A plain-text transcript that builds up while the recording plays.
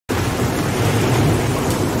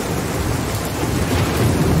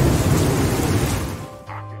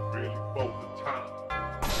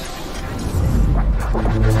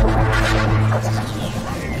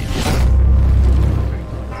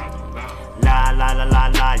La la la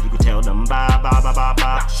la, you can tell them bye bye bye bye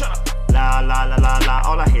bye. La la la la la,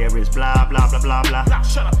 all I hear is blah blah blah blah blah.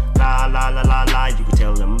 La la la la la, you can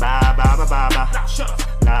tell them bye bye bye bye bye.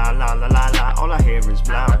 La la la la la, all I hear is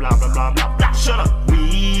blah blah blah blah blah. Shut up.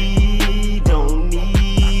 We don't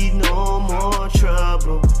need no more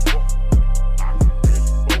trouble.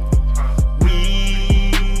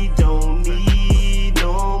 We don't need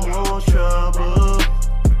no more trouble.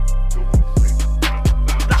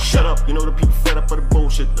 Shut up, you know the people fed up of the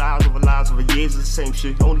bullshit. Lies over years is the same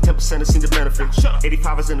shit. Only 10% have seen the benefit.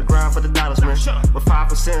 85 is in the grind for the dollars, man. But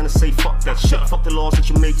 5% is say fuck that shit. Fuck the laws that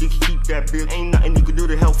you make, you can keep that bitch. Ain't nothing you can do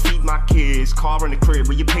to help feed my kids. Car in the crib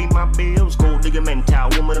where you pay my bills. Gold digger mental,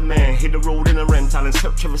 woman to man. Hit the road in a rental in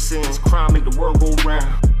search of a sins. Crime make the world go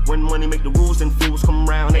round. When money make the rules, then fools come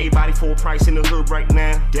round. Everybody for a price in the hood right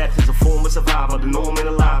now. Death is a form of survival, the norm and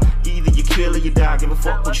alive. Either you kill or you die. Give a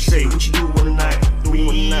fuck what you say, what you do in the night.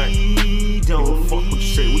 We don't need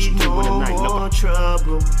no more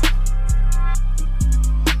trouble.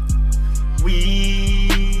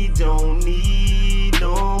 We don't need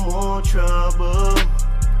no more trouble.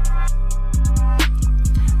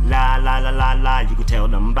 La la la la la, you can tell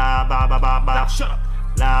them bye bye bye bye bye. Shut up.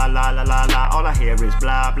 La la la la la, all I hear is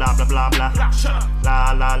blah blah blah blah blah.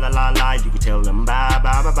 La la la la la, you can tell them bye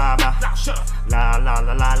bye bye bye bye. La la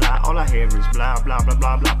la la la, all I hear is blah blah blah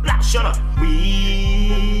blah blah. Shut up.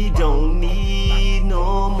 We don't need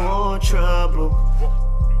no more trouble.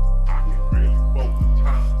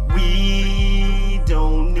 We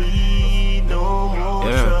don't need no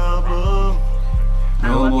more trouble.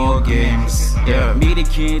 No more games. Yeah, me the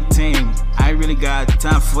kid team. I really got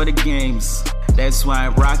time for the games. That's why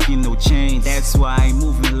I'm rocking no chains. That's why I'm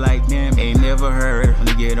moving like them. Ain't never heard when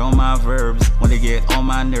they get on my verbs, when they get on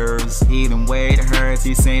my nerves. Even way it hurts,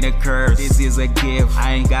 this ain't a curse. This is a gift.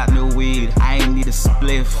 I ain't got no weed, I ain't need a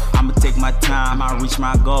spliff. I'ma take my time, I'll reach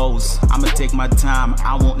my goals. I'ma take my time,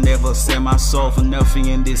 I won't never sell my soul for nothing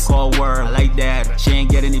in this cold world. I like that, she ain't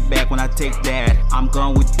getting it back when I take that. I'm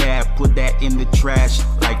gone with that, put that in the trash,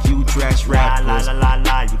 like you trash rappers. La la la la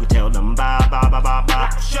la, you can tell them bye bye bye bye bye.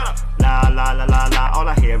 Shut up. La la la la la, all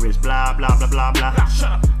I hear is blah blah blah blah blah.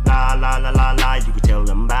 La la la la la, you can tell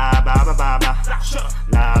them bye bye bye bye bye.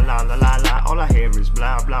 La la la la la, all I hear is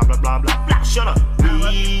blah blah blah blah blah. Shut up.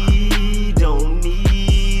 We